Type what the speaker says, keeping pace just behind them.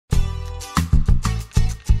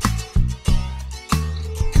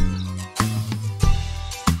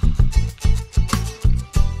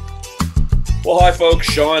Well, hi, folks.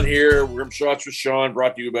 Sean here. Rimshots with Sean,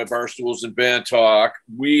 brought to you by Barstools and Bandtalk.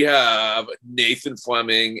 We have Nathan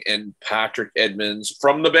Fleming and Patrick Edmonds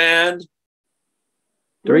from the band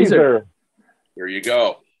Threezer. Here you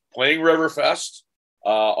go. Playing Riverfest,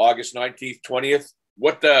 August 19th, 20th.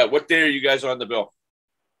 What day are you guys on the bill?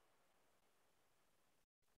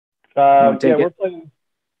 We're playing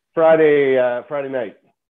Friday night.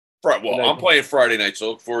 Well, I'm playing Friday night,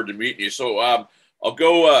 so look forward to meeting you. So I'll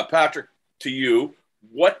go, Patrick, to you.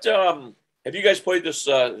 What have you guys played this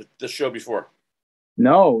show before?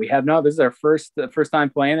 No, we have not. This is our first time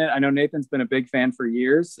playing it. I know Nathan's been a big fan for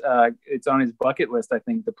years. It's on his bucket list, I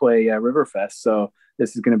think, to play Riverfest. So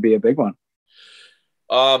this is going to be a big one.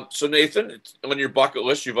 So Nathan, it's on your bucket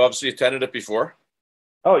list. You've obviously attended it before.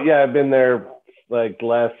 Oh yeah, I've been there like the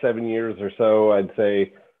last 7 years or so. I'd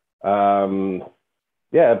say, probably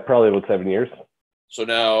about 7 years. So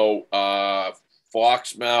now,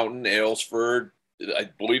 Fox Mountain, Aylesford. I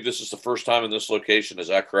believe this is the first time in this location. Is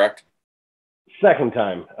that correct? Second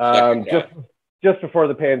time. Just before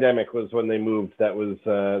the pandemic was when they moved. That was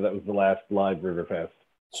the last live Riverfest.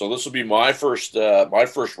 So this will be my first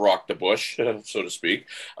rock the bush, so to speak.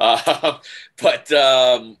 But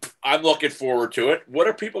I'm looking forward to it. What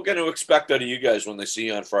are people going to expect out of you guys when they see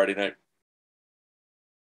you on Friday night?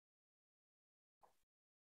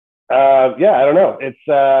 I don't know.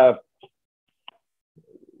 It's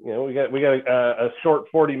we got a short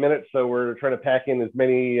 40 minutes, so we're trying to pack in as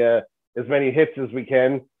many hits as we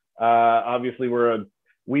can. Obviously, we're a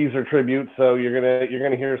Weezer tribute, so you're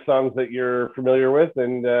gonna hear songs that you're familiar with,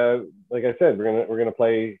 and like I said, we're gonna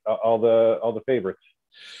play all the favorites.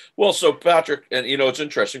 Well, so Patrick, and it's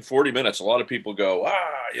interesting. 40 minutes. A lot of people go,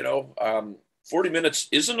 40 minutes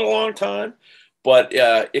isn't a long time, but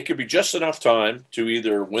it could be just enough time to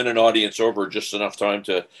either win an audience over, or just enough time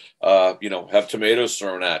to have tomatoes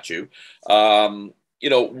thrown at you.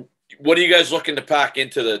 What are you guys looking to pack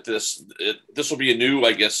into this? This will be a new,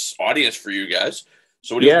 I guess, audience for you guys.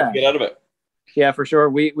 So what do you think you get out of it? Yeah, for sure.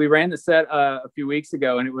 We ran the set a few weeks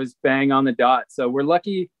ago, and it was bang on the dot. So we're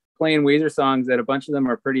lucky playing Weezer songs that a bunch of them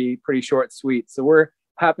are pretty short, sweet. So we're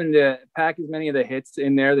happen to pack as many of the hits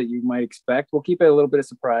in there that you might expect. We'll keep it a little bit of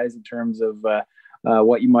surprise in terms of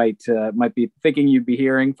what you might be thinking you'd be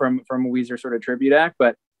hearing from a Weezer sort of tribute act.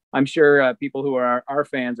 But I'm sure people who are our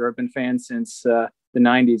fans or have been fans since the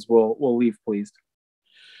 90s will leave pleased.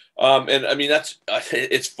 And I mean,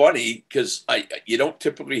 it's funny because you don't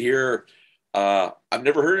typically hear. I've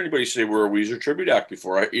never heard anybody say we're a Weezer tribute act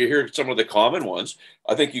before. You hear some of the common ones.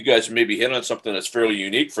 I think you guys maybe hit on something that's fairly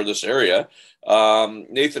unique for this area.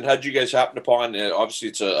 Nathan, how'd you guys happen upon? Obviously,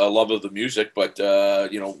 it's a love of the music, but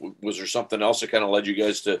was there something else that kind of led you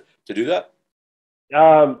guys to do that?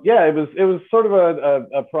 It was sort of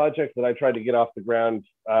a project that I tried to get off the ground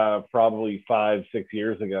probably 5-6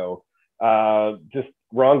 years ago. Just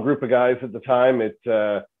wrong group of guys at the time.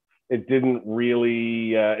 It didn't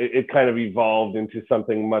really. It kind of evolved into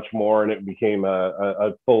something much more, and it became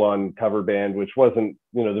a full-on cover band, which wasn't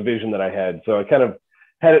the vision that I had. So I kind of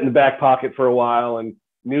had it in the back pocket for a while, and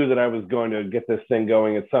knew that I was going to get this thing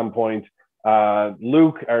going at some point.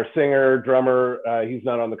 Luke, our singer, drummer, he's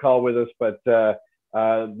not on the call with us, but the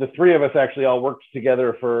three of us actually all worked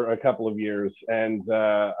together for a couple of years, and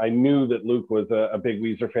I knew that Luke was a big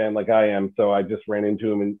Weezer fan like I am, so I just ran into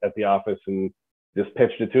him at the office and just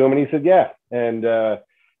pitched it to him, and he said yeah. And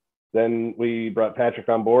then we brought Patrick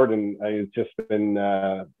on board, and it's just been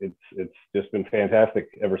fantastic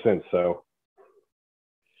ever since.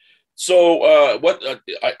 So what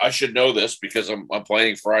I should know this because I'm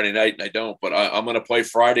playing Friday night and I don't, but I'm going to play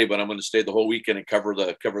Friday, but I'm going to stay the whole weekend and cover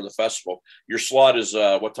the festival. Your slot is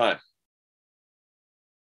what time?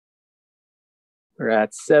 We're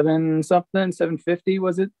at 7:50.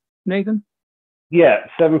 Was it, Nathan? Yeah,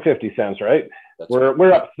 7:50 sounds right.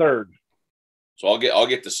 We're up third. So I'll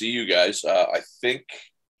get to see you guys. I think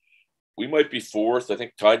we might be fourth. I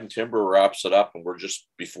think Tide and Timber wraps it up, and we're just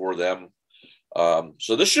before them.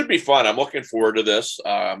 So this should be fun. I'm looking forward to this.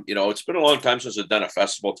 It's been a long time since I've done a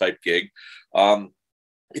festival type gig.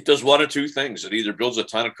 It does one of two things. It either builds a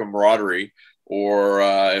ton of camaraderie, or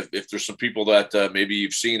if there's some people that maybe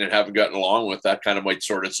you've seen and haven't gotten along with, that kind of might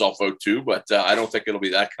sort itself out too. But I don't think it'll be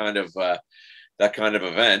that kind of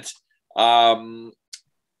event.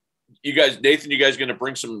 You guys, Nathan, you guys going to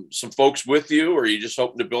bring some folks with you, or are you just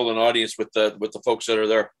hoping to build an audience with the folks that are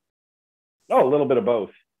there? Oh, a little bit of both.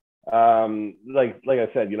 Like I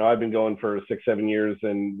said, I've been going for 6-7 years,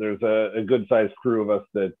 and there's a good sized crew of us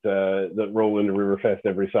that roll into Riverfest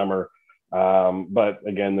every summer. But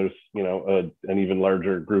again, there's an even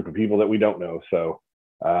larger group of people that we don't know. So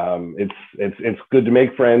It's good to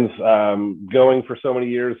make friends. Going for so many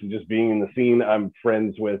years and just being in the scene, I'm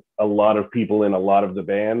friends with a lot of people in a lot of the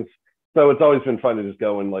bands. So it's always been fun to just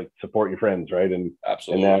go and like support your friends, right? And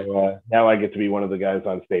absolutely. And now I get to be one of the guys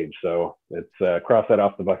on stage. So it's cross that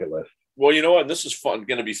off the bucket list. Well, you know what? This is going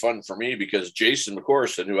to be fun for me because Jason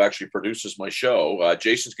McCorson, who actually produces my show,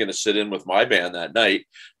 Jason's going to sit in with my band that night.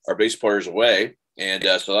 Our bass player's away, and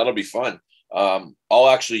so that'll be fun. I'll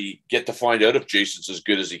actually get to find out if Jason's as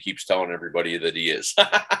good as he keeps telling everybody that he is.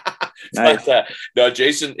 Nice. But, no,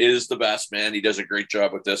 Jason is the best, man. He does a great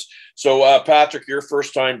job with this. So, Patrick, your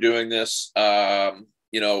first time doing this, do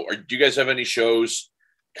you guys have any shows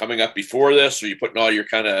coming up before this? Or are you putting all your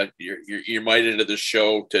your might into this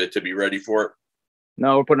show to be ready for it?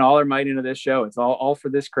 No, we're putting all our might into this show. It's all for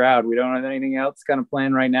this crowd. We don't have anything else kind of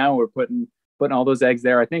planned right now. We're putting all those eggs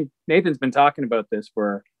there. I think Nathan's been talking about this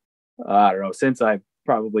for, I don't know, since I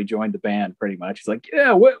probably joined the band pretty much. He's like,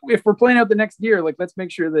 yeah, if we're playing out the next year, like, let's make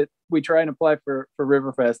sure that we try and apply for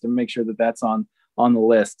Riverfest and make sure that that's on the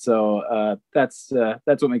list. So that's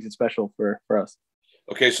what makes it special for us.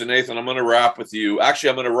 Okay, so Nathan, I'm going to wrap with you. Actually,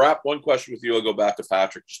 I'm going to wrap one question with you. I'll go back to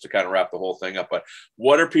Patrick just to kind of wrap the whole thing up. But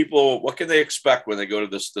what can they expect when they go to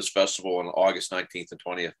this festival on August 19th and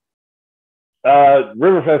 20th?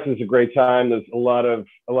 Riverfest is a great time. There's a lot of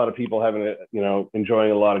people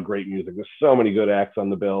enjoying a lot of great music. There's so many good acts on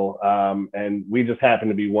the bill, and we just happen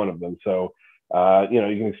to be one of them. So you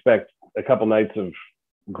can expect a couple nights of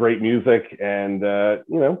great music, and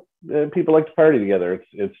people like to party together.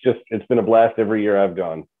 It's been a blast every year I've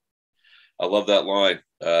gone. I love that line.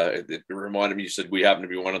 It reminded me, you said we happen to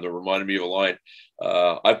be one of them. Reminded me of a line.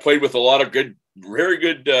 I played with a lot of very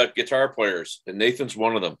good guitar players, and Nathan's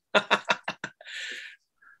one of them.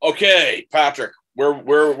 Okay, Patrick,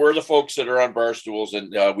 we're the folks that are on Barstools,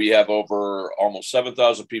 and we have over almost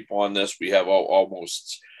 7,000 people on this. We have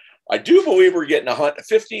almost, I do believe we're getting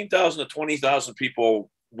 15,000 to 20,000 people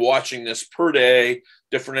watching this per day,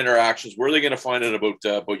 different interactions. Where are they going to find out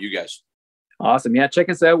about you guys? Awesome. Yeah, check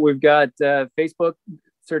us out. We've got Facebook,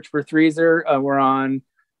 search for Threezer. We're on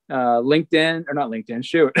LinkedIn, or not LinkedIn,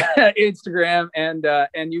 shoot, Instagram and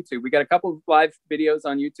YouTube. We got a couple of live videos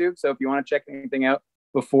on YouTube. So if you want to check anything out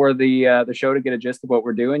before the show to get a gist of what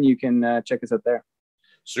we're doing, you can check us out there.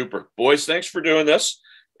 Super. Boys, thanks for doing this.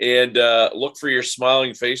 And look for your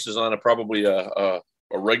smiling faces on probably a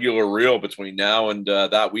regular reel between now and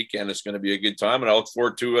that weekend. It's going to be a good time. And I look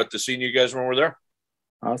forward to seeing you guys when we're there.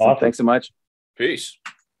 Awesome. Thanks so much. Peace.